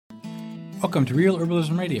Welcome to Real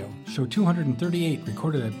Herbalism Radio, show 238,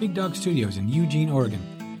 recorded at Big Dog Studios in Eugene,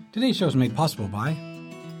 Oregon. Today's show is made possible by...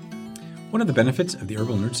 One of the benefits of the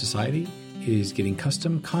Herbal Nerd Society is getting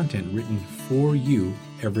custom content written for you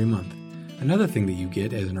every month. Another thing that you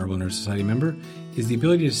get as an Herbal Nerd Society member is the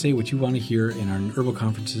ability to say what you want to hear in our herbal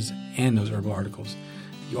conferences and those herbal articles.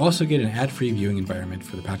 You also get an ad-free viewing environment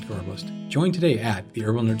for the Practical Herbalist. Join today at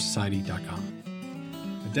theherbalnerdsociety.com.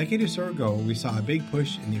 A decade or so ago, we saw a big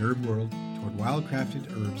push in the herb world toward wild-crafted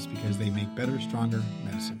herbs because they make better, stronger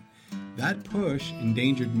medicine. That push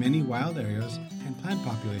endangered many wild areas and plant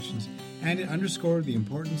populations, and it underscored the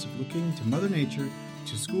importance of looking to Mother Nature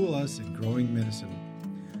to school us in growing medicine.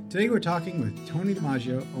 Today we're talking with Tony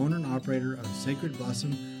DiMaggio, owner and operator of Sacred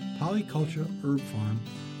Blossom Polyculture Herb Farm,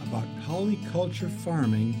 about polyculture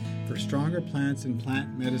farming for stronger plants and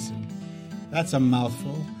plant medicine. That's a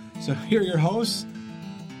mouthful. So here are your hosts.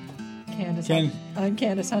 I'm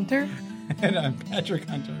Candace Hunter. And I'm Patrick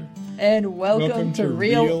Hunter. And welcome to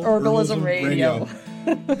Real Herbalism Radio.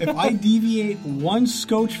 If I deviate one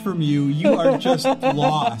scotch from you, you are just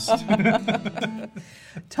lost.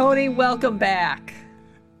 Tony, welcome back.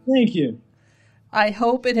 Thank you. I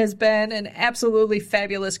hope it has been an absolutely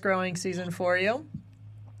fabulous growing season for you.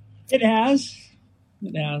 It has.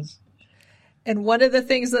 It has. And one of the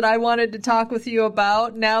things that I wanted to talk with you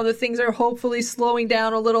about, now that things are hopefully slowing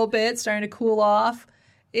down a little bit, starting to cool off,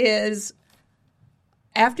 is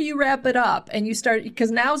after you wrap it up and you start,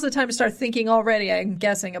 because now's the time to start thinking already, I'm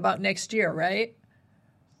guessing, about next year, right?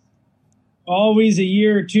 Always a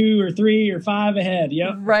year or 2 or 3 or 5 ahead,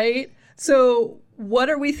 yep. Right? So what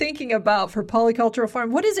are we thinking about for polycultural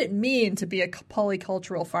farm? What does it mean to be a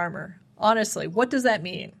polycultural farmer? Honestly, what does that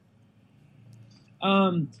mean?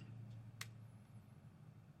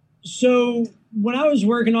 So when I was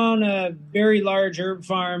working on a very large herb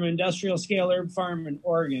farm, industrial scale herb farm in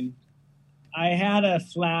Oregon, I had a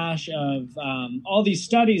flash of all these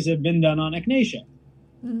studies have been done on echinacea.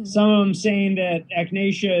 Mm-hmm. Some of them saying that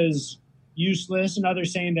echinacea is useless and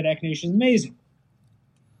others saying that echinacea is amazing.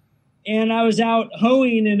 And I was out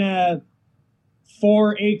hoeing in a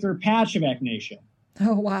 4-acre patch of echinacea.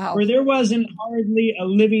 Oh, wow. Where there wasn't hardly a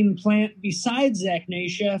living plant besides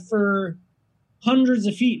echinacea for hundreds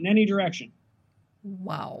of feet in any direction.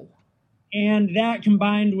 Wow. And that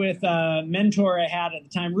combined with a mentor I had at the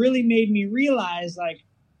time really made me realize, like,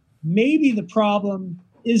 maybe the problem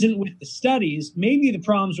isn't with the studies. Maybe the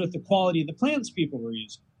problem's with the quality of the plants people were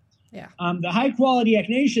using. Yeah. The high quality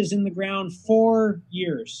echinacea is in the ground 4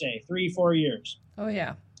 years, say 3-4 years. Oh,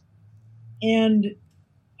 yeah. And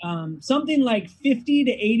something like 50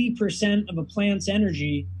 to 80% of a plant's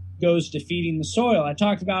energy goes to feeding the soil. I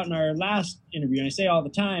talked about in our last interview, and I say all the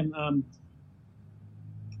time,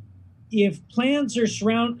 if plants are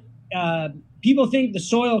people think the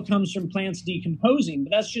soil comes from plants decomposing,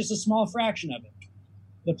 but that's just a small fraction of it.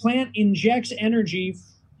 The plant injects energy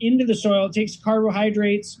into the soil, it takes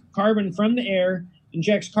carbohydrates, carbon from the air,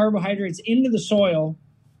 injects carbohydrates into the soil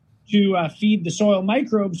to feed the soil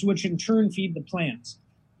microbes, which in turn feed the plants.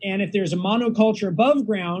 And if there's a monoculture above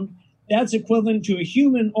ground, that's equivalent to a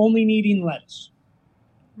human only needing lettuce.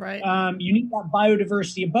 Right. You need that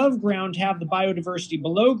biodiversity above ground to have the biodiversity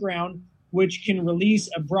below ground, which can release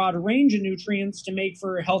a broad range of nutrients to make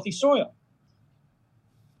for a healthy soil.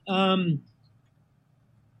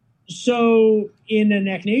 So in an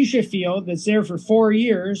echinacea field that's there for 4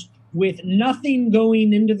 years with nothing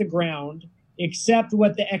going into the ground except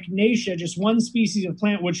what the echinacea, just one species of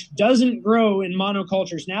plant, which doesn't grow in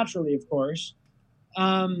monocultures naturally, of course,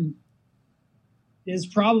 is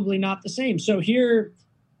probably not the same. So here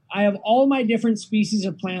I have all my different species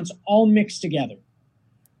of plants all mixed together.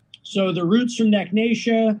 So the roots from the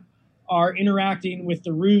echinacea are interacting with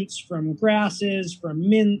the roots from grasses, from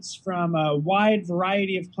mints, from a wide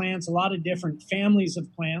variety of plants, a lot of different families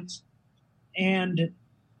of plants. And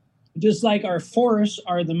just like our forests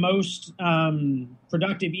are the most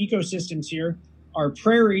productive ecosystems here, our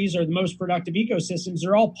prairies are the most productive ecosystems.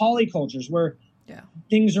 They're all polycultures where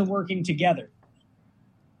things are working together.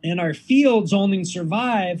 And our fields only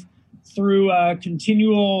survive through a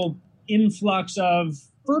continual influx of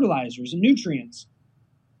fertilizers and nutrients.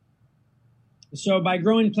 So by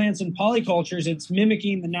growing plants in polycultures, it's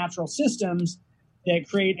mimicking the natural systems that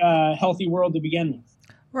create a healthy world to begin with.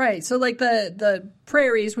 Right. So like the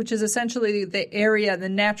prairies, which is essentially the area, the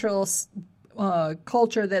natural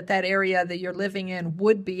culture that area that you're living in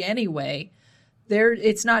would be anyway,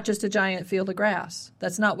 it's not just a giant field of grass.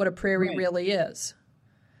 That's not what a prairie really is.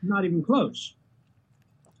 Not even close.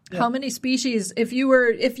 How many species, if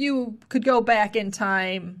you could go back in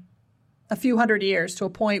time a few hundred years to a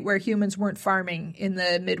point where humans weren't farming in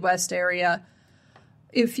the Midwest area.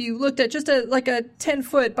 If you looked at just a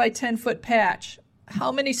 10-foot by 10-foot patch,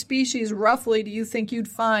 how many species roughly do you think you'd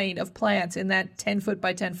find of plants in that 10-foot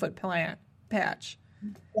by 10-foot plant patch?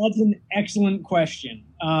 That's an excellent question.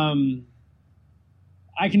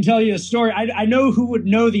 I can tell you a story. I know who would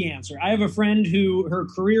know the answer. I have a friend who her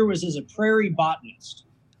career was as a prairie botanist.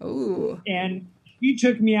 Ooh. And she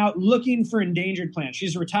took me out looking for endangered plants.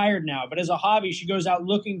 She's retired now, but as a hobby, she goes out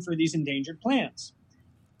looking for these endangered plants.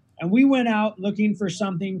 And we went out looking for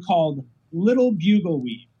something called little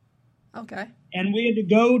bugleweed. Okay. And we had to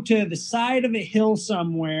go to the side of a hill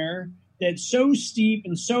somewhere that's so steep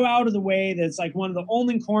and so out of the way that it's like one of the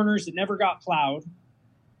only corners that never got plowed.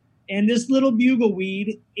 And this little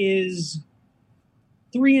bugleweed is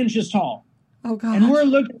 3 inches tall. Oh, gosh. And we're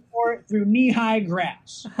looking for it through knee-high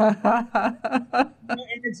grass. And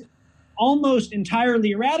it's almost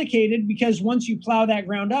entirely eradicated because once you plow that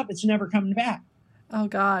ground up, it's never coming back. Oh,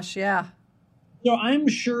 gosh, yeah. So I'm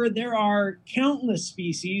sure there are countless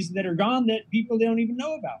species that are gone that people don't even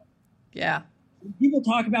know about. Yeah. When people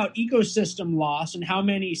talk about ecosystem loss and how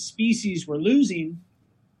many species we're losing,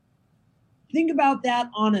 think about that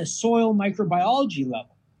on a soil microbiology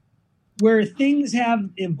level, where things have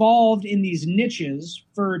evolved in these niches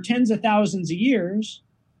for tens of thousands of years,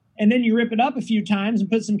 and then you rip it up a few times and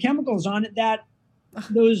put some chemicals on it that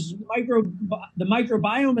the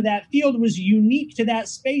microbiome of that field was unique to that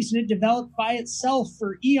space, and it developed by itself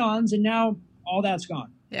for eons, and now all that's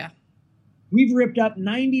gone. Yeah. We've ripped up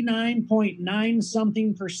 99.9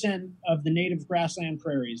 something % of the native grassland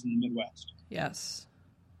prairies in the Midwest. Yes.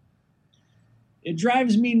 It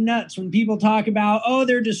drives me nuts when people talk about, oh,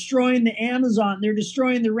 they're destroying the Amazon, they're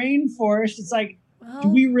destroying the rainforest. It's like, do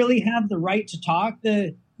we really have the right to talk?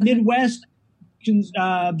 The Midwest can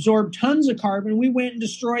absorb tons of carbon. We went and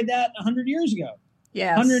destroyed that 100 years ago.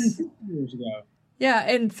 Yes. 150 years ago. Yeah,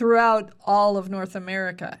 and throughout all of North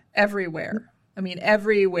America, everywhere. I mean,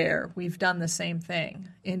 everywhere we've done the same thing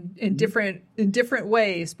in different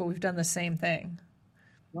ways, but we've done the same thing.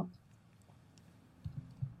 Yep.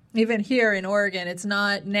 Even here in Oregon, it's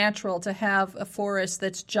not natural to have a forest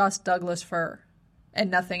that's just Douglas fir and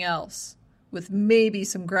nothing else, with maybe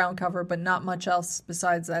some ground cover, but not much else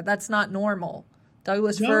besides that. That's not normal.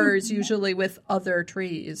 Douglas fir is usually with other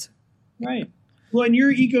trees. Right. Well, and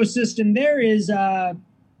your ecosystem there is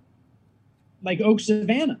like oak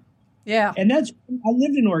savanna. Yeah. And I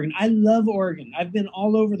lived in Oregon. I love Oregon. I've been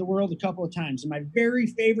all over the world a couple of times. And my very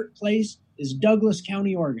favorite place is Douglas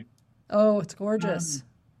County, Oregon. Oh, it's gorgeous.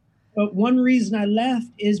 But one reason I left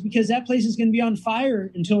is because that place is going to be on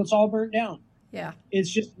fire until it's all burnt down. Yeah. It's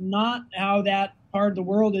just not how that part of the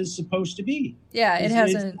world is supposed to be. Yeah, it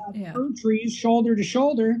hasn't. It's fir trees shoulder to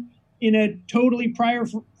shoulder in a totally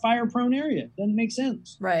fire-prone area. Doesn't make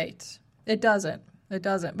sense. Right. It doesn't. It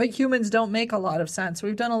doesn't. But humans don't make a lot of sense.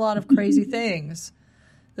 We've done a lot of crazy things.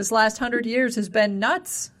 This last 100 years has been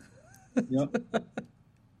nuts. Yep.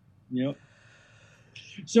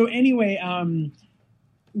 So anyway,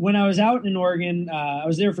 when I was out in Oregon, I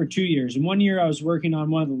was there for 2 years. And 1 year I was working on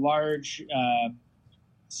one of the large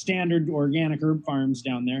standard organic herb farms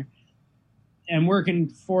down there and working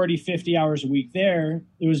 40, 50 hours a week there.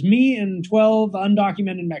 It was me and 12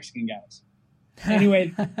 undocumented Mexican guys.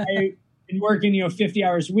 Anyway, I'd working 50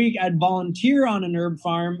 hours a week. I'd volunteer on an herb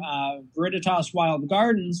farm, Veritas Wild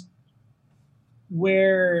Gardens,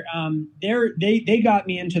 where they got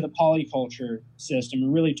me into the polyculture system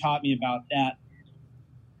and really taught me about that.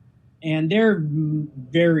 And they're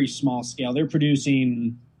very small scale. They're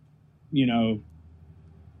producing,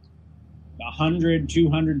 100,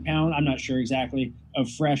 200 pounds, I'm not sure exactly, of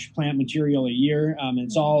fresh plant material a year.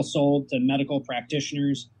 It's all sold to medical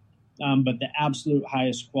practitioners, but the absolute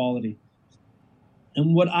highest quality.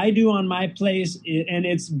 And what I do on my place, and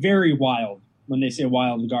it's very wild when they say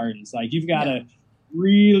wild gardens. Like, you've got to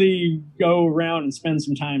really go around and spend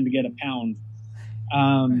some time to get a pound.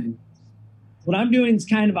 What I'm doing is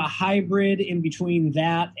kind of a hybrid in between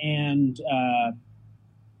that and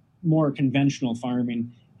more conventional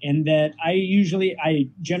farming, in that I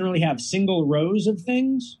generally have single rows of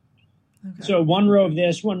things. Okay. So one row of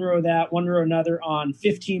this, one row of that, one row another on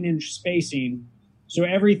 15-inch spacing. So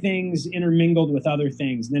everything's intermingled with other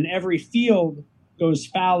things. And then every field goes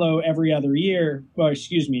fallow every other year. Well,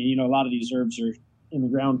 excuse me, a lot of these herbs are in the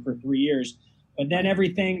ground for 3 years. But then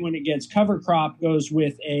everything, when it gets cover crop, goes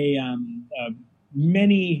with a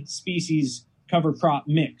many species cover crop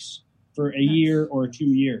mix for a year or 2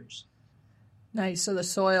 years. Nice. So the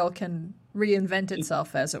soil can reinvent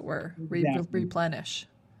itself, as it were, replenish.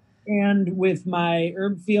 And with my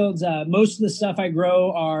herb fields, most of the stuff I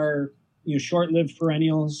grow are short-lived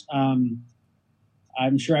perennials.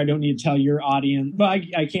 I'm sure I don't need to tell your audience, but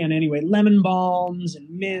I can anyway. Lemon balms and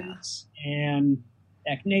mints and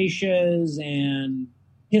echinacea and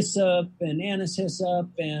hyssop and anise hyssop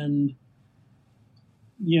and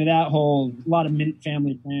that whole lot of mint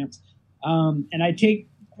family plants. And I take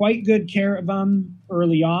quite good care of them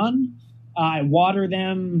early on. I water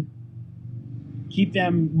them, keep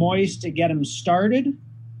them moist to get them started.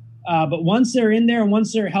 But once they're in there and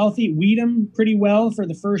once they're healthy, weed them pretty well for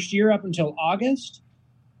the first year up until August.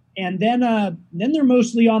 And then they're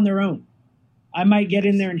mostly on their own. I might get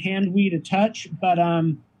in there and hand weed a touch, but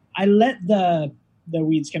I let the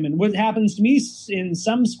weeds come in. What happens to me in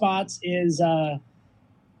some spots is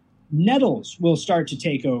nettles will start to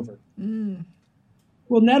take over. Mm.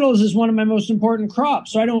 Well, nettles is one of my most important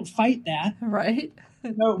crops, so I don't fight that. Right.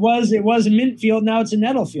 It was a mint field, now it's a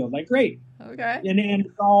nettle field. Like, great. Okay. And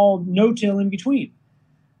it's all no-till in between.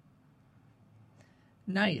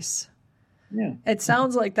 Nice. Yeah. It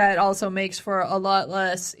sounds like that also makes for a lot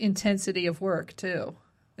less intensity of work, too.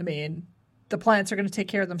 I mean, the plants are going to take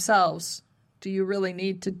care of themselves. Do you really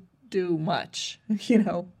need to do much?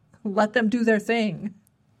 Let them do their thing.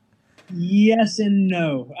 Yes and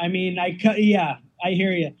no. I mean, I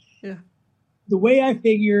hear you. Yeah. The way I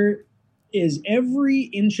figure is every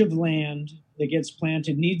inch of land that gets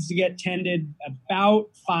planted needs to get tended about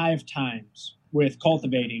 5 times with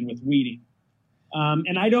cultivating, with weeding.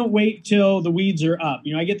 And I don't wait till the weeds are up.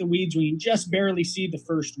 I get the weeds when you just barely see the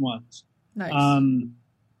first ones. Nice.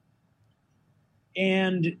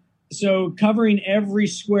 And so covering every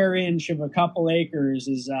square inch of a couple acres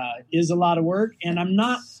is a lot of work. And I'm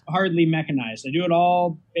not hardly mechanized. I do it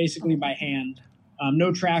all basically by hand.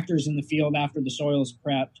 No tractors in the field after the soil is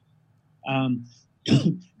prepped.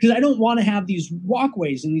 Because I don't want to have these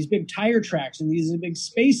walkways and these big tire tracks and these big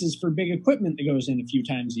spaces for big equipment that goes in a few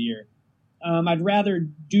times a year. I'd rather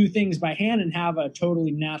do things by hand and have a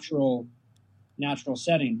totally natural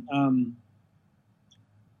setting.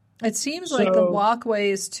 It seems like the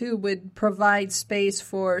walkways, too, would provide space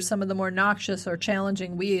for some of the more noxious or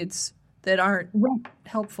challenging weeds that aren't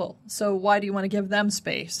helpful. So why do you want to give them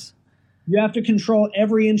space? You have to control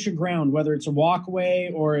every inch of ground, whether it's a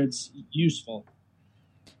walkway or it's useful.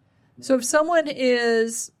 So if someone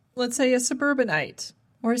is, let's say, a suburbanite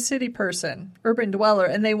or a city person, urban dweller,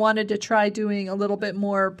 and they wanted to try doing a little bit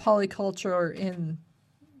more polyculture in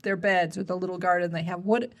their beds or the little garden they have,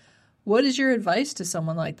 what is your advice to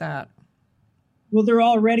someone like that? Well, they're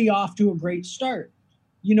already off to a great start.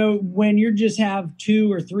 When you just have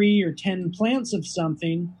 2 or 3 or 10 plants of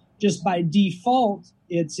something, just by default,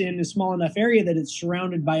 it's in a small enough area that it's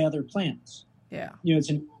surrounded by other plants. Yeah. It's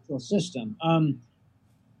a natural system.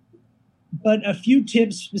 But a few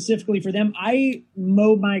tips specifically for them. I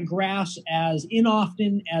mow my grass as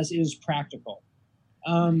inoften as is practical.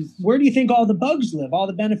 Where do you think all the bugs live? All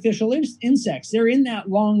the beneficial insects? They're in that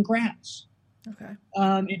long grass. Okay.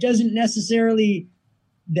 It doesn't necessarily,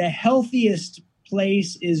 the healthiest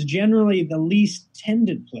place is generally the least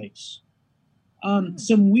tended place.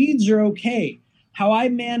 Some weeds are okay. How I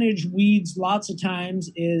manage weeds lots of times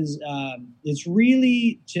is it's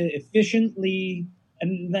really to efficiently,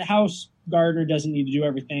 and the house gardener doesn't need to do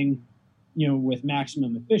everything, with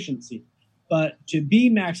maximum efficiency. But to be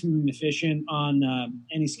maximum efficient on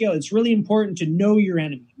any scale, it's really important to know your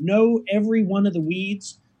enemy. Know every one of the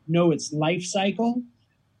weeds, know its life cycle.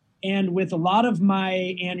 And with a lot of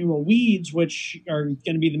my annual weeds, which are going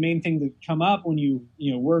to be the main thing that come up when you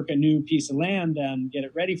work a new piece of land and get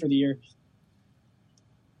it ready for the year,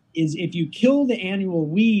 is if you kill the annual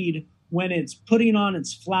weed when it's putting on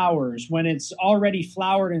its flowers, when it's already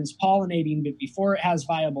flowered and it's pollinating, but before it has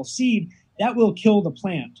viable seed, that will kill the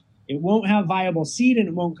plant. It won't have viable seed and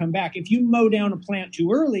it won't come back. If you mow down a plant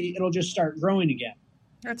too early, it'll just start growing again.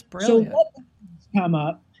 That's brilliant. So let them come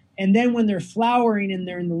up, and then when they're flowering and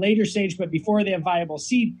they're in the later stage, but before they have viable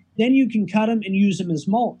seed, then you can cut them and use them as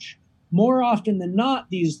mulch. More often than not,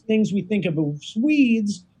 these things we think of as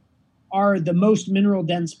weeds are the most mineral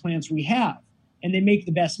dense plants we have, and they make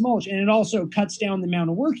the best mulch. And it also cuts down the amount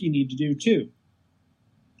of work you need to do too.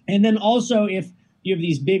 And then also, if you have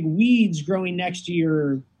these big weeds growing next to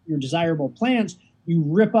your desirable plants, you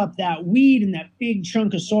rip up that weed and that big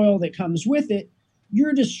chunk of soil that comes with it,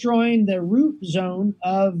 you're destroying the root zone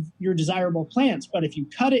of your desirable plants. But if you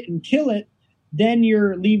cut it and kill it, then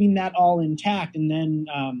you're leaving that all intact and then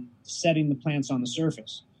setting the plants on the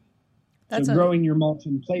surface. That's so growing your mulch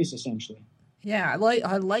in place, essentially. Yeah, I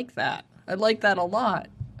like that. I like that a lot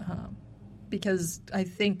because I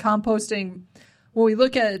think composting, when we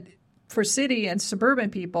look at for city and suburban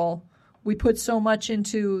people, we put so much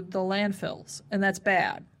into the landfills, and that's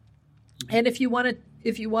bad. And if you want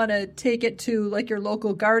to take it to like your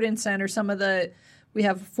local garden center, we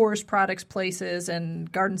have forest products places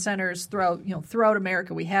and garden centers throughout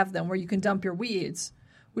America. We have them where you can dump your weeds,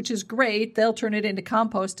 which is great. They'll turn it into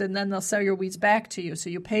compost and then they'll sell your weeds back to you. So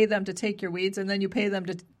you pay them to take your weeds and then you pay them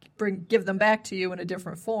to give them back to you in a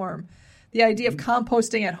different form. The idea of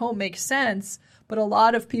composting at home makes sense, but a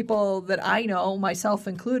lot of people that I know, myself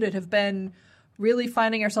included, have been really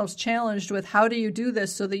finding ourselves challenged with how do you do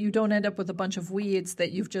this so that you don't end up with a bunch of weeds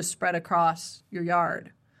that you've just spread across your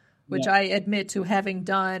yard, which I admit to having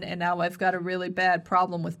done, and now I've got a really bad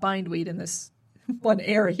problem with bindweed in this one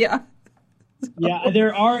area. So. Yeah,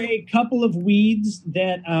 there are a couple of weeds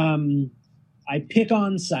that I pick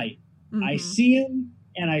on site. Mm-hmm. I see them,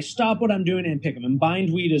 and I stop what I'm doing and pick them, and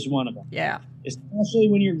bindweed is one of them. Yeah. Especially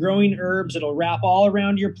when you're growing herbs, it'll wrap all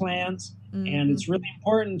around your plants, and it's really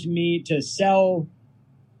important to me to sell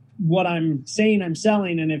what I'm saying I'm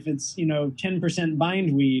selling, and if it's 10%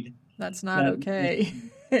 bindweed, that's not okay.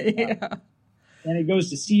 Yeah. And it goes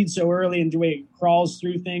to seed so early, and the way it crawls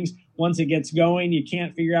through things, once it gets going, you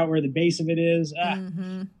can't figure out where the base of it is.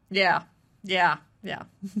 Mm-hmm. Yeah.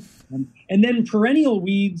 And then perennial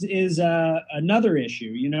weeds is another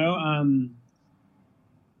issue,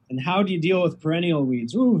 and how do you deal with perennial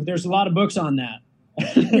weeds? Ooh, there's a lot of books on that.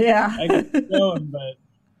 Yeah. I can keep going, but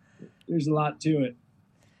there's a lot to it.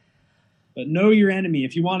 But know your enemy.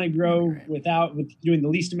 If you want to grow with doing the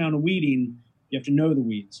least amount of weeding, you have to know the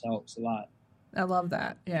weeds. Helps a lot. I love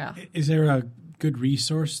that. Yeah. Is there a good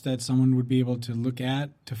resource that someone would be able to look at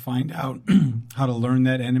to find out how to learn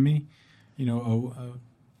that enemy? I don't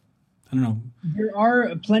know. There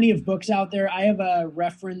are plenty of books out there. I have a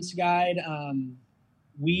reference guide,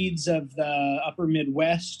 Weeds of the Upper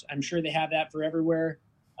Midwest. I'm sure they have that for everywhere.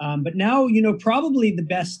 But now, probably the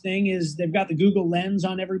best thing is they've got the Google Lens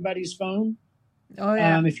on everybody's phone. Oh,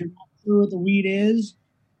 yeah. If you're not sure what the weed is,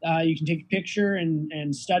 you can take a picture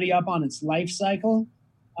and study up on its life cycle.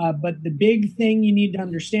 But the big thing you need to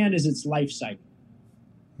understand is its life cycle.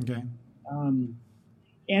 Okay.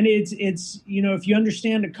 And it's if you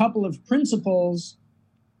understand a couple of principles,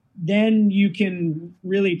 then you can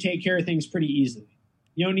really take care of things pretty easily.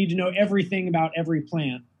 You don't need to know everything about every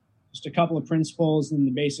plant, just a couple of principles and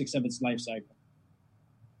the basics of its life cycle.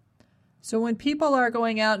 So when people are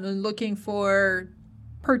going out and looking for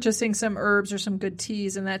purchasing some herbs or some good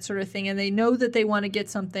teas and that sort of thing, and they know that they want to get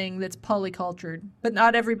something that's polycultured, but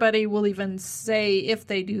not everybody will even say if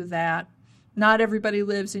they do that. Not everybody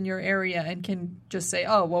lives in your area and can just say,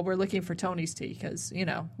 oh, well, we're looking for Tony's tea because,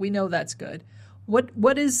 we know that's good.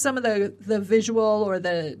 What is some of the visual or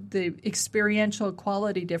the experiential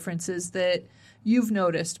quality differences that you've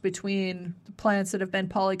noticed between the plants that have been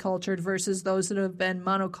polycultured versus those that have been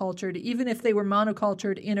monocultured, even if they were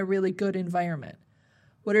monocultured in a really good environment?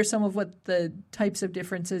 What are some of the types of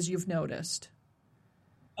differences you've noticed?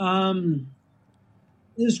 There's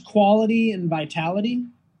quality and vitality.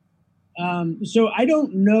 So I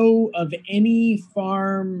don't know of any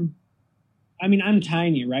farm. I mean, I'm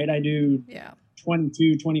tiny, right? I do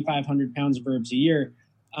 2,500 pounds of herbs a year.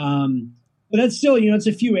 But that's still, it's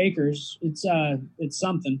a few acres. It's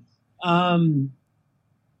something.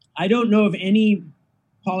 I don't know of any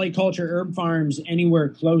polyculture herb farms anywhere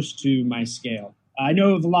close to my scale. I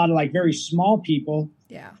know of a lot of very small people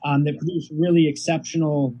that produce really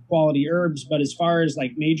exceptional quality herbs. But as far as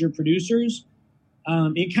major producers,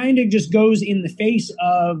 it kind of just goes in the face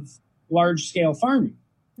of large scale farming.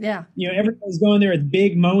 Yeah. Everybody's going there with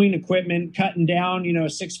big mowing equipment, cutting down, a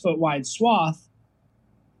 6 foot wide swath.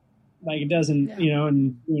 Like it doesn't,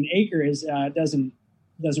 and an acre is, doesn't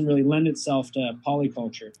really lend itself to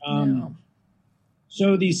polyculture. No.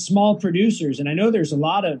 So these small producers, and I know there's a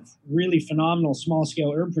lot of really phenomenal small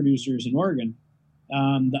scale herb producers in Oregon.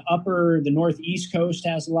 The northeast coast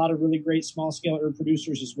has a lot of really great small scale herb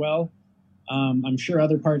producers as well. I'm sure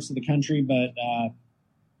other parts of the country, but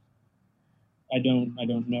I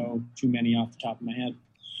don't know too many off the top of my head.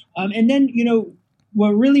 And then,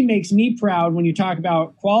 what really makes me proud when you talk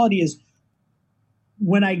about quality is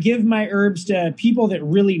when I give my herbs to people that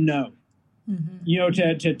really know,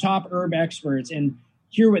 to top herb experts and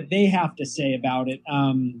hear what they have to say about it.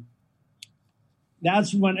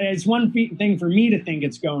 That's it's one thing for me to think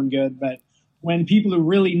it's going good, but when people who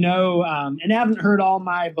really know and haven't heard all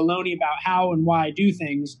my baloney about how and why I do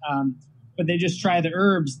things, but they just try the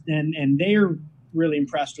herbs and they're really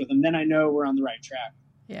impressed with them, then I know we're on the right track.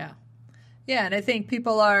 Yeah. Yeah, and I think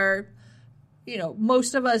people are,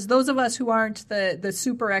 most of us, those of us who aren't the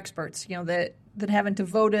super experts, that haven't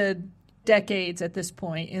devoted decades at this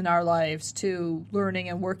point in our lives to learning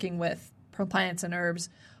and working with plants and herbs,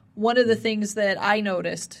 one of the things that I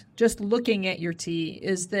noticed just looking at your tea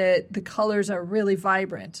is that the colors are really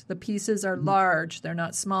vibrant. The pieces are large. They're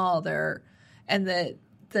not small. You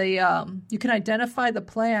can identify the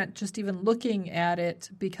plant just even looking at it,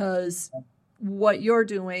 because what you're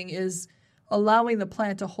doing is allowing the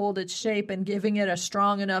plant to hold its shape and giving it a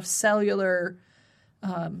strong enough cellular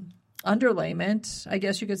underlayment, I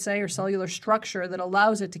guess you could say, or cellular structure that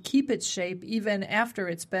allows it to keep its shape even after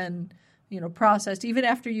it's been, processed, even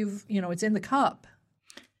after it's in the cup.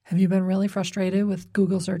 Have you been really frustrated with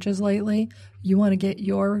Google searches lately? You want to get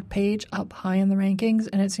your page up high in the rankings,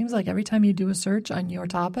 and it seems like every time you do a search on your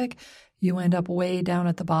topic, you end up way down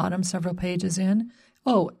at the bottom, several pages in.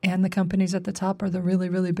 Oh, and the companies at the top are the really,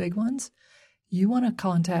 really big ones. You want to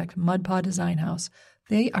contact Mud Pod Design House.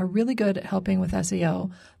 They are really good at helping with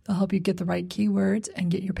SEO. They'll help you get the right keywords and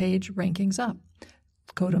get your page rankings up.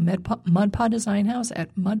 Go to Mud Pod Design House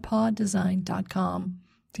at mudpoddesign.com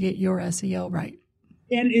to get your SEO right.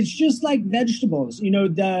 And it's just like vegetables.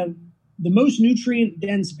 The most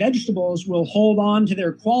nutrient-dense vegetables will hold on to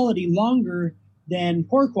their quality longer than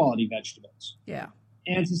poor quality vegetables. Yeah.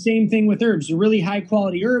 And it's the same thing with herbs. The really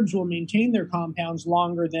high-quality herbs will maintain their compounds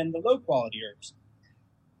longer than the low-quality herbs.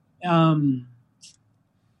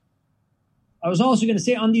 I was also going to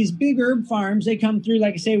say, on these big herb farms, they come through,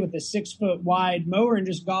 like I say, with a 6-foot-wide mower and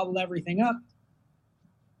just gobble everything up.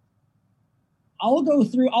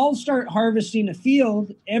 I'll start harvesting a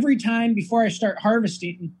field. Every time before I start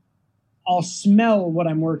harvesting, I'll smell what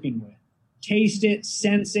I'm working with, taste it,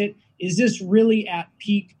 sense it. Is this really at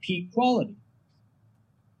peak quality?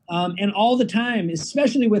 And all the time,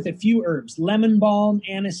 especially with a few herbs, lemon balm,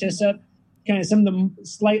 anise hyssop, kind of some of the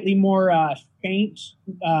slightly more faint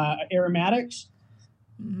aromatics.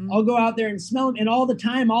 Mm-hmm. I'll go out there and smell them. And all the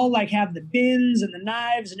time, I'll have the bins and the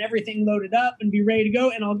knives and everything loaded up and be ready to go.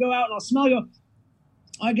 And I'll go out and I'll smell and go,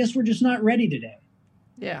 I guess we're just not ready today.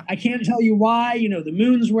 Yeah. I can't tell you why. The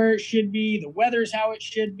moon's where it should be. The weather's how it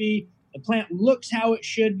should be. The plant looks how it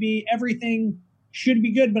should be. Everything should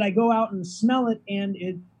be good. But I go out and smell it, and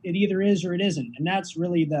it either is or it isn't. And that's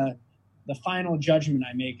really the final judgment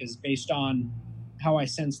I make, is based on how I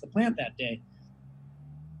sense the plant that day.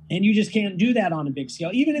 And you just can't do that on a big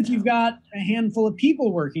scale. Even if you've got a handful of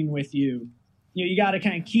people working with you, you got to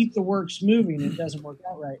kind of keep the works moving. It doesn't work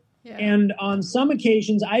out right. Yeah. And on some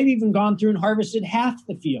occasions, I've even gone through and harvested half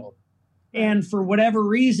the field. Right. And for whatever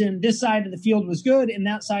reason, this side of the field was good and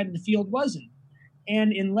that side of the field wasn't.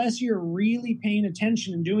 And unless you're really paying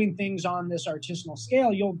attention and doing things on this artisanal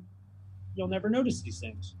scale, you'll never notice these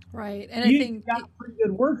things. Right. And I think you've got a pretty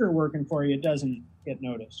good worker working for you, it doesn't get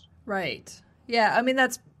noticed. Right. Yeah. I mean,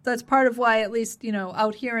 that's part of why, at least,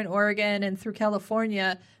 out here in Oregon and through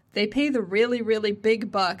California, they pay the really, really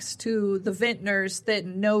big bucks to the vintners that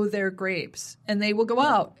know their grapes, and they will go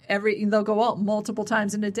out they'll go out multiple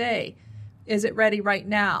times in a day. Is it ready right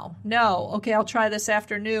now? No. Okay, I'll try this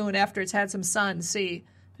afternoon after it's had some sun. See,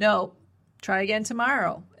 no, try again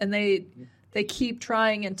tomorrow. And they keep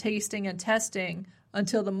trying and tasting and testing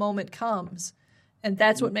until the moment comes. And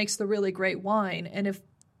that's what makes the really great wine. And if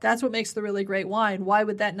that's what makes the really great wine, why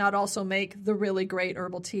would that not also make the really great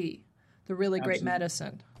herbal tea, the really great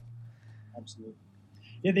medicine? Absolutely.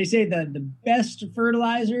 Yeah, they say that the best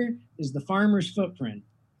fertilizer is the farmer's footprint.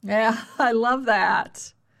 Yeah, I love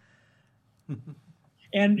that.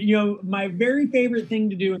 And, my very favorite thing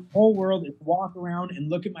to do in the whole world is walk around and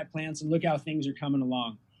look at my plants and look how things are coming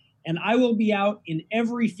along. And I will be out in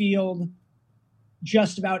every field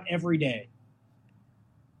just about every day.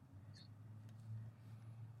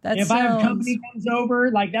 If I have company comes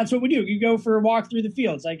over, that's what we do. You go for a walk through the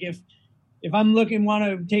fields. If I'm looking, want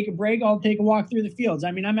to take a break, I'll take a walk through the fields.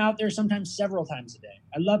 I mean, I'm out there sometimes several times a day.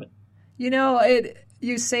 I love it.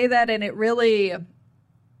 You say that, and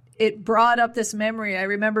it brought up this memory. I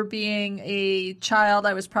remember being a child.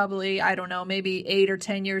 I was probably, I don't know, maybe 8 or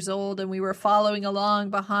 10 years old, and we were following along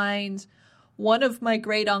behind one of my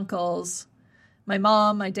great uncles. My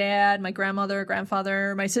mom, my dad, my grandmother,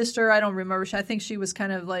 grandfather, my sister, I don't remember. I think she was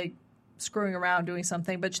kind of screwing around doing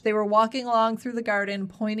something, but they were walking along through the garden,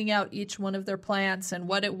 pointing out each one of their plants and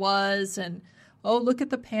what it was, and look at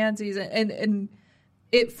the pansies, and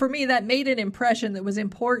it, for me, that made an impression that was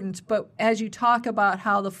important. But as you talk about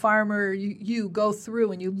how the farmer, you go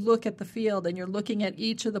through and you look at the field and you're looking at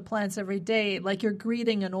each of the plants every day like you're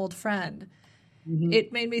greeting an old friend. Mm-hmm.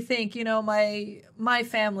 It made me think, my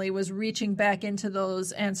family was reaching back into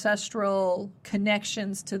those ancestral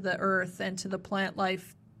connections to the earth and to the plant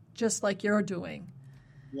life, just like you're doing.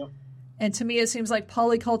 Yep. And to me, it seems like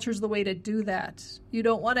polyculture is the way to do that. You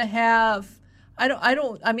don't want to have,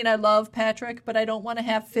 I mean, I love Patrick, but I don't want to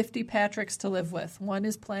have 50 Patricks to live with. One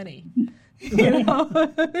is plenty. You know?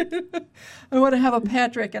 I want to have a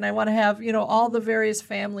Patrick, and I want to have, all the various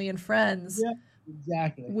family and friends. Yeah,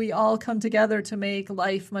 exactly. We all come together to make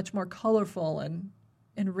life much more colorful and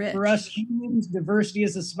rich. For us humans, diversity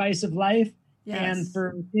is the spice of life. Yes. And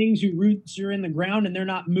for things whose roots are in the ground and they're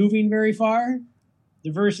not moving very far,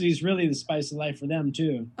 diversity is really the spice of life for them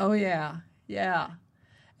too. Oh, yeah. Yeah.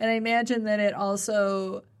 And I imagine that it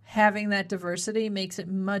also, having that diversity makes it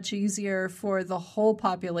much easier for the whole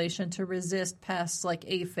population to resist pests like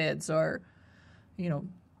aphids or,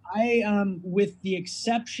 with the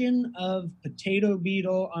exception of potato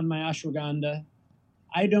beetle on my ashwagandha,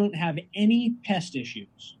 I don't have any pest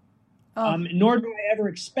issues. Nor do I ever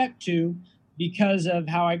expect to, because of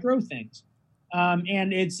how I grow things.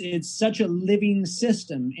 And it's such a living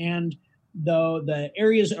system. And the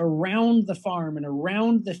areas around the farm and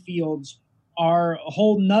around the fields are a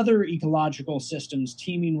whole nother ecological systems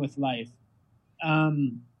teeming with life.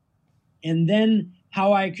 And then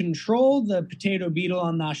how I control the potato beetle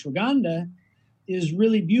on the ashwagandha is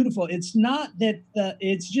really beautiful. It's not that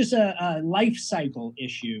it's just a life cycle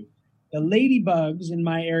issue. The ladybugs in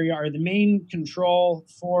my area are the main control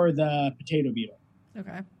for the potato beetle.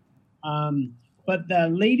 Okay. But the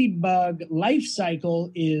ladybug life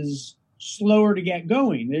cycle is slower to get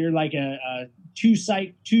going. They're like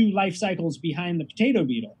two life cycles behind the potato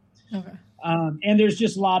beetle. Okay. And there's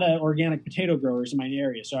just a lot of organic potato growers in my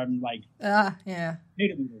area. So I'm like, yeah,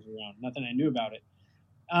 potato beetles around. Nothing I knew about it.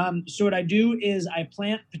 So what I do is I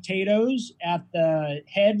plant potatoes at the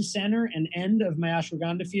head, center, and end of my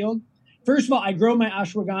ashwagandha field. First of all, I grow my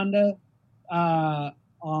ashwagandha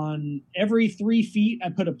on every 3 feet. I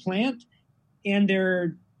put a plant, and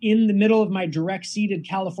they're in the middle of my direct-seeded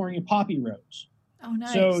California poppy rows. Oh,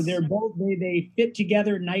 nice. So they're both they fit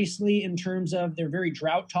together nicely in terms of they're very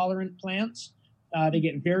drought-tolerant plants. They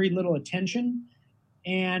get very little attention,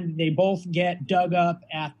 and they both get dug up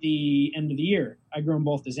at the end of the year. I grow them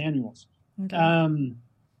both as annuals. Okay.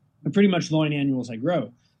 But pretty much the only annuals I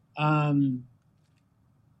grow.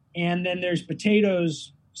 And then there's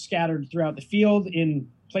potatoes scattered throughout the field in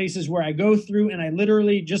places where I go through, and I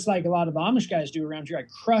literally, just like a lot of the Amish guys do around here, I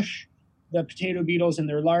crush the potato beetles and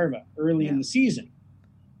their larvae early in the season.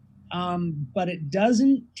 But it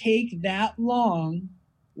doesn't take that long,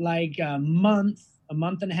 like a month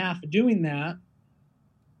and a half of doing that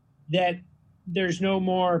there's no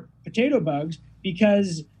more potato bugs,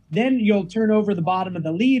 because then you'll turn over the bottom of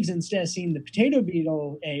the leaves. Instead of seeing the potato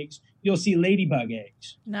beetle eggs, you'll see ladybug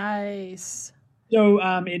eggs. Nice. So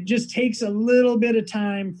it just takes a little bit of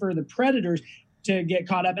time for the predators to get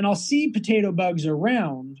caught up. And I'll see potato bugs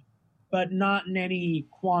around, but not in any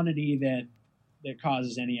quantity that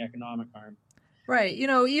causes any economic harm. Right.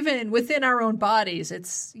 Even within our own bodies,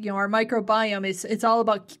 it's, our microbiome, it's all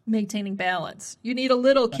about maintaining balance. You need a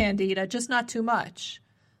little candida, just not too much.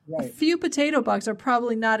 Right. A few potato bugs are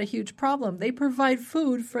probably not a huge problem. They provide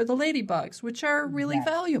food for the ladybugs, which are really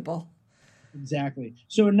valuable. Exactly.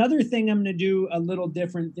 So another thing I'm going to do a little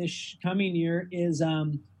different this coming year is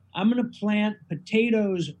I'm going to plant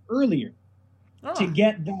potatoes earlier to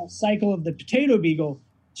get the cycle of the potato beetle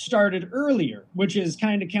started earlier, which is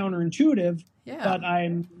kind of counterintuitive, but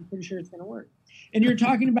I'm pretty sure it's going to work. And you're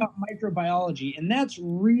talking about microbiology, and that's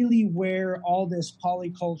really where all this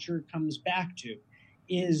polyculture comes back to,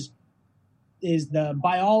 is the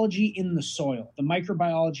biology in the soil, the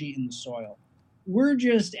microbiology in the soil. We're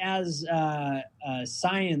just, as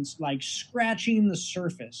science, like scratching the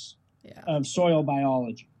surface of soil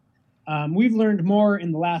biology. We've learned more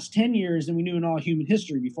in the last 10 years than we knew in all human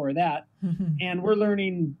history before that. And we're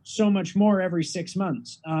learning so much more every 6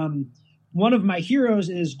 months. One of my heroes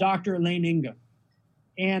is Dr. Elaine Ingham.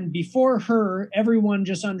 And before her, everyone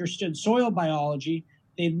just understood soil biology.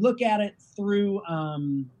 They'd look at it through,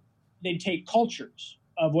 they'd take cultures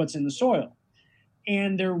of what's in the soil.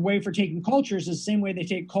 And their way for taking cultures is the same way they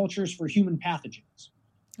take cultures for human pathogens.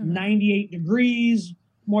 98 degrees,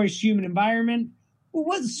 moist human environment. Well,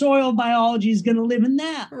 what soil biology is going to live in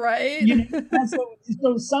that? Right.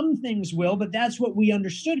 So some things will, but that's what we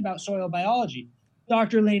understood about soil biology.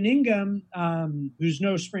 Dr. Elaine Ingham, who's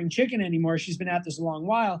no spring chicken anymore, she's been at this a long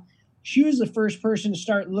while. She was the first person to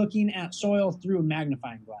start looking at soil through a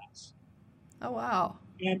magnifying glass. Oh, wow.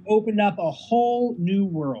 And opened up a whole new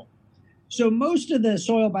world. So most of the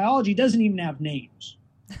soil biology doesn't even have names,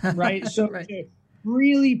 right? So to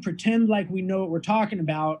really pretend like we know what we're talking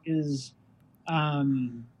about is,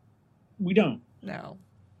 we don't. No.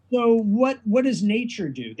 So what does nature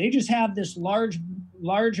do? They just have this large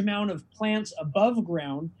amount of plants above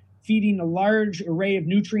ground feeding a large array of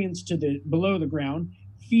nutrients to the below the ground,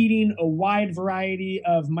 feeding a wide variety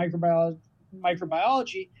of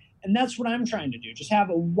microbiology. And that's what I'm trying to do. Just have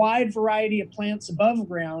a wide variety of plants above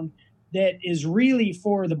ground that is really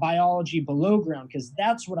for the biology below ground, because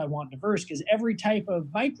that's what I want diverse, because every type of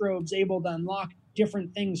microbe is able to unlock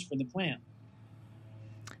different things for the plant.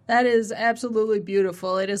 That is absolutely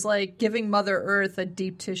beautiful. It is like giving Mother Earth a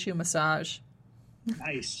deep tissue massage.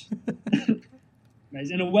 Nice.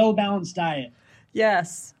 Nice. And a well-balanced diet.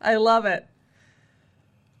 Yes, I love it.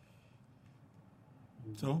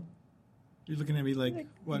 So, you're looking at me like,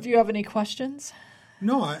 what? Do you have any questions?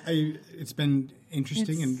 No, I it's been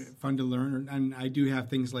interesting and fun to learn. And I do have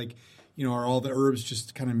things like, are all the herbs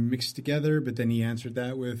just kind of mixed together? But then he answered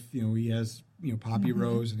that with, he has, poppy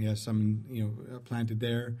rose and he has some, planted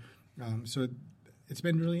there. So it's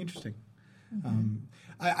been really interesting.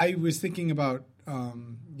 I was thinking about,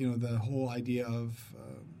 the whole idea of,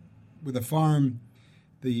 with a farm,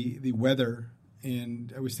 the weather,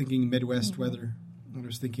 and I was thinking Midwest weather. I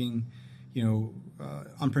was thinking,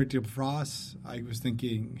 unpredictable frosts. I was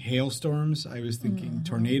thinking hailstorms. I was thinking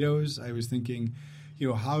tornadoes. I was thinking,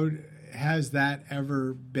 how has that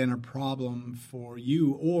ever been a problem for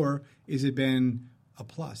you, or is it been a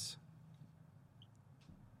plus?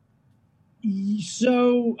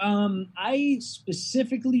 So I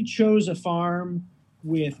specifically chose a farm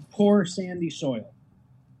with poor sandy soil,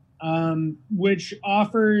 which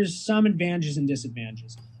offers some advantages and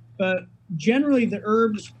disadvantages. But generally, the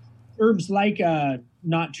herbs like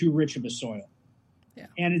not too rich of a soil. Yeah.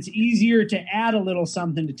 And it's easier to add a little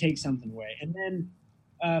something to take something away. And then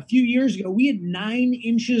a few years ago, we had 9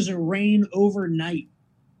 inches of rain overnight.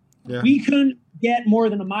 Yeah. We couldn't get more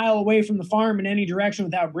than a mile away from the farm in any direction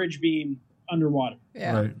without bridge being underwater.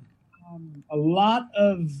 Yeah. Right. A lot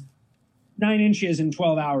of 9 inches in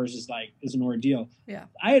 12 hours is an ordeal. Yeah.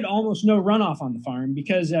 I had almost no runoff on the farm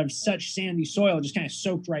because of such sandy soil, just kind of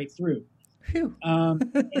soaked right through. Phew. And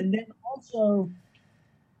then also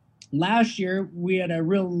last year we had a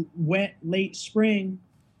real wet late spring.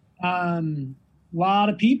 A lot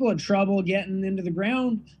of people had trouble getting into the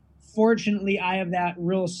ground. Fortunately, I have that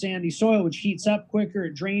real sandy soil, which heats up quicker,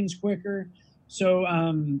 it drains quicker. So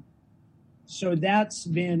that's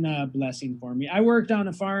been a blessing for me. I worked on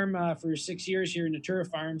a farm for 6 years here in Natura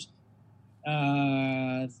Farms.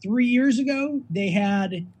 3 years ago, they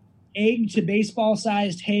had egg to baseball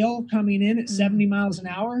sized hail coming in at 70 miles an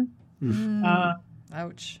hour.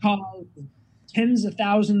 Ouch. Caused tens of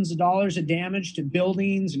thousands of dollars of damage to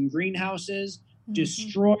buildings and greenhouses,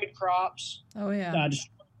 destroyed crops. Oh, yeah.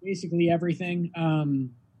 Destroyed basically everything.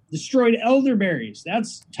 Destroyed elderberries.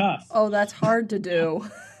 That's tough. Oh, that's hard to do.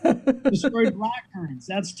 Destroyed blackcurrants.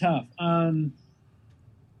 That's tough.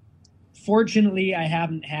 Fortunately, I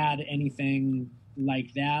haven't had anything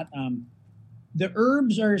like that. The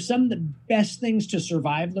herbs are some of the best things to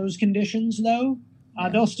survive those conditions, though.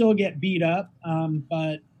 They'll still get beat up.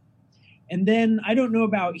 And then I don't know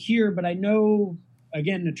about here, but I know,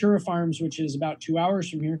 again, Natura Farms, which is about 2 hours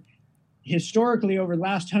from here, historically over the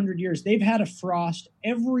last 100 years, they've had a frost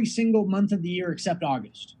every single month of the year except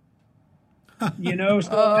August. I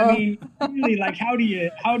mean, really, how do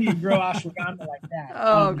you grow ashwagandha like that?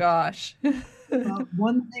 Oh, gosh.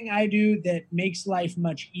 One thing I do that makes life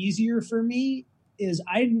much easier for me is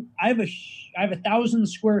I have 1,000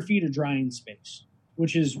 square feet of drying space,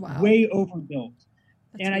 which is way overbuilt.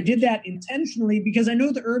 And I did that intentionally because I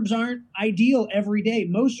know the herbs aren't ideal every day.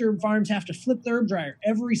 Most herb farms have to flip the herb dryer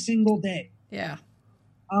every single day. Yeah.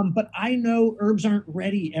 But I know herbs aren't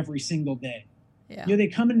ready every single day. Yeah. They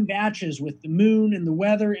come in batches with the moon and the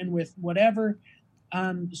weather and with whatever.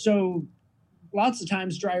 So lots of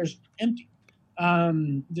times dryers empty,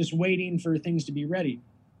 just waiting for things to be ready.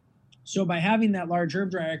 So by having that large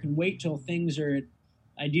herb dryer, I can wait till things are at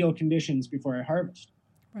ideal conditions before I harvest.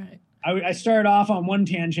 Right. I started off on one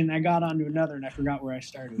tangent, I got onto another, and I forgot where I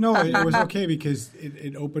started. No, it was okay because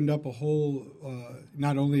it opened up a whole,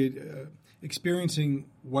 not only experiencing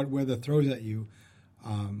what weather throws at you,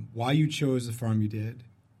 why you chose the farm you did,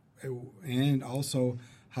 and also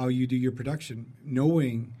how you do your production,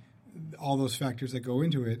 knowing all those factors that go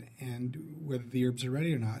into it and whether the herbs are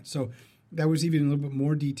ready or not. So that was even a little bit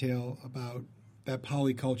more detail about that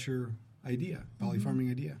polyculture idea, polyfarming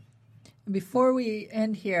idea. Before we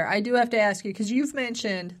end here, I do have to ask you, because you've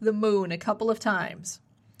mentioned the moon a couple of times.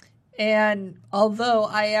 And although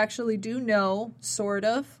I actually do know sort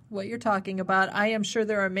of what you're talking about, I am sure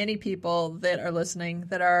there are many people that are listening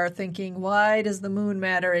that are thinking, why does the moon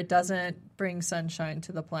matter? It doesn't bring sunshine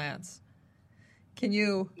to the plants. Can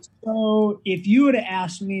you? So if you would have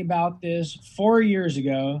asked me about this 4 years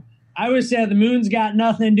ago, I always say the moon's got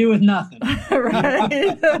nothing to do with nothing.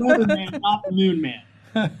 Right. Weatherman, not the moon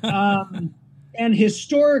man. And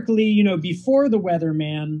historically, before the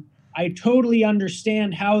weatherman, I totally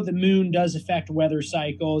understand how the moon does affect weather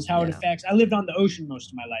cycles, how it affects. I lived on the ocean most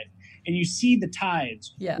of my life, and you see the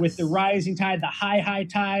tides with the rising tide, the high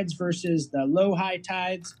tides versus the low high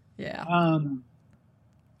tides. Yeah.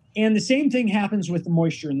 And the same thing happens with the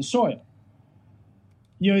moisture in the soil.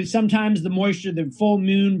 Sometimes the full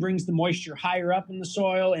moon brings the moisture higher up in the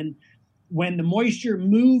soil, and when the moisture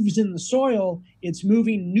moves in the soil, it's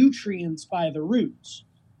moving nutrients by the roots.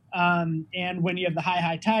 And when you have the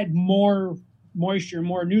high tide, more moisture,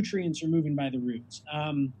 more nutrients are moving by the roots.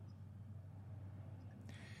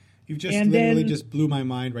 You've just blew my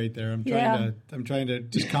mind right there. I'm trying to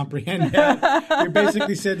just comprehend that. You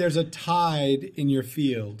basically said there's a tide in your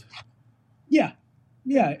field. Yeah.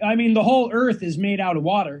 Yeah. I mean, the whole earth is made out of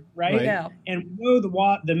water, right? Yeah. And we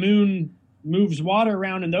know the moon moves water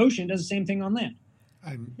around in the ocean, does the same thing on land.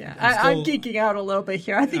 I'm geeking out a little bit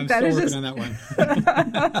here. I think I'm still working on that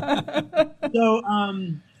one. So,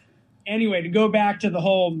 anyway, to go back to the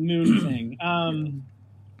whole moon thing,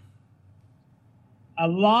 a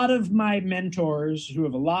lot of my mentors who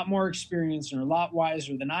have a lot more experience and are a lot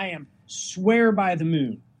wiser than I am swear by the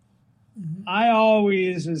moon. Mm-hmm. I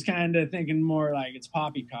always was kind of thinking more like it's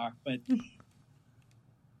poppycock, but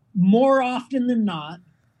more often than not,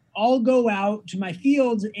 I'll go out to my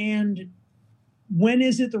fields, and when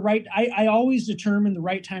is it the right? I always determine the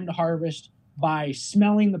right time to harvest by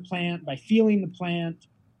smelling the plant, by feeling the plant,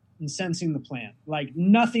 and sensing the plant. Like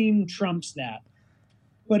nothing trumps that.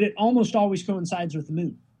 But it almost always coincides with the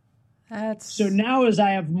moon. So now as I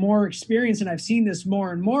have more experience and I've seen this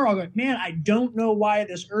more and more, I'll go, man, I don't know why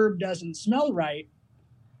this herb doesn't smell right.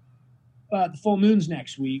 But the full moon's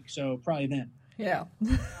next week, so probably then. Yeah.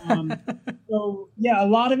 A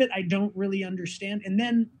lot of it I don't really understand. And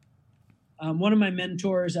then one of my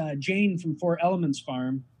mentors, Jane from Four Elements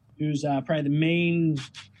Farm, who's probably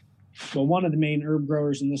one of the main herb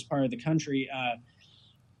growers in this part of the country,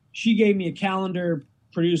 she gave me a calendar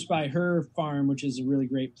produced by her farm, which is a really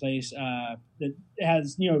great place that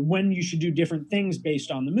has, when you should do different things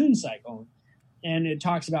based on the moon cycle. And it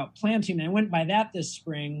talks about planting. I went by that this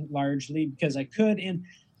spring largely because I could. And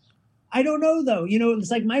I don't know, though.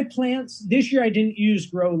 It's like my plants, this year I didn't use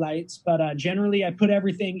grow lights, but generally I put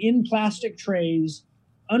everything in plastic trays,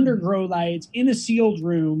 under grow lights, in a sealed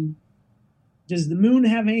room. Does the moon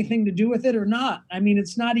have anything to do with it or not? I mean,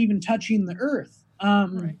 it's not even touching the earth.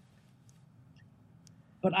 Right.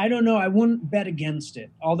 But I don't know. I wouldn't bet against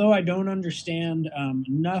it. Although I don't understand,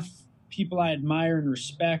 enough people I admire and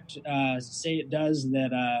respect say it does,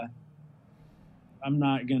 that I'm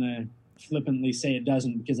not going to flippantly say it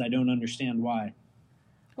doesn't because I don't understand why.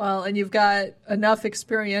 Well, and you've got enough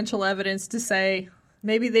experiential evidence to say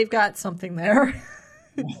maybe they've got something there.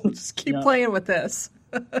 Just keep playing with this.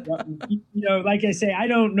 Like I say, I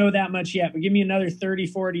don't know that much yet, but give me another 30,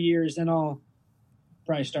 40 years, then I'll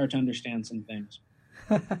probably start to understand some things.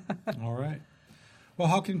 All right. Well,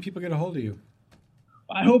 how can people get a hold of you?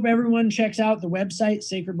 I hope everyone checks out the website,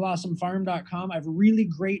 sacredblossomfarm.com. I have really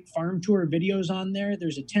great farm tour videos on there.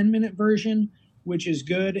 There's a 10-minute version, which is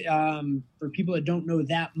good for people that don't know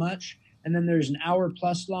that much. And then there's an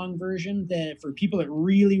hour-plus long version that for people that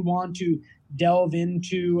really want to delve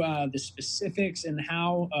into the specifics and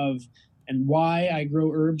and why I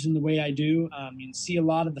grow herbs in the way I do. You can see a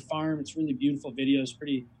lot of the farm. It's really beautiful videos,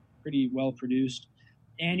 pretty well produced.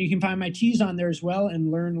 And you can find my teas on there as well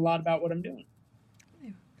and learn a lot about what I'm doing.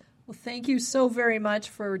 Well, thank you so very much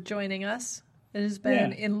for joining us. It has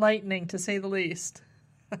been enlightening, to say the least.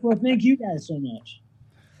 Well, thank you guys so much.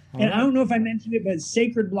 I don't know if I mentioned it, but it's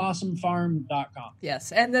sacredblossomfarm.com.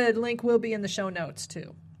 Yes, and the link will be in the show notes,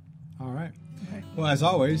 too. All right. Well, as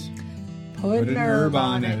always, put an herb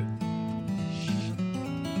on it.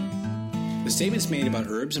 The statements made about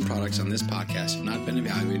herbs and products on this podcast have not been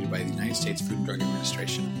evaluated by the United States Food and Drug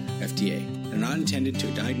Administration, FDA, and are not intended to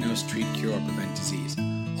diagnose, treat, cure, or prevent disease.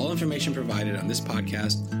 All information provided on this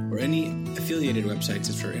podcast or any affiliated websites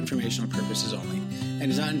is for informational purposes only and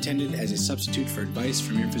is not intended as a substitute for advice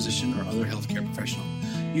from your physician or other healthcare professional.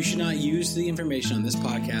 You should not use the information on this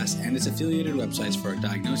podcast and its affiliated websites for a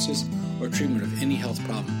diagnosis or treatment of any health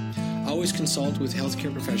problem. Always consult with a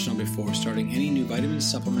healthcare professional before starting any new vitamins,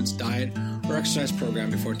 supplements, diet, or exercise program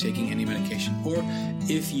before taking any medication, or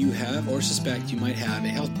if you have or suspect you might have a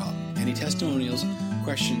health problem. Any testimonials,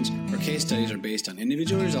 questions, or case studies are based on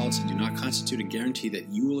individual results and do not constitute a guarantee that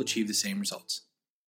you will achieve the same results.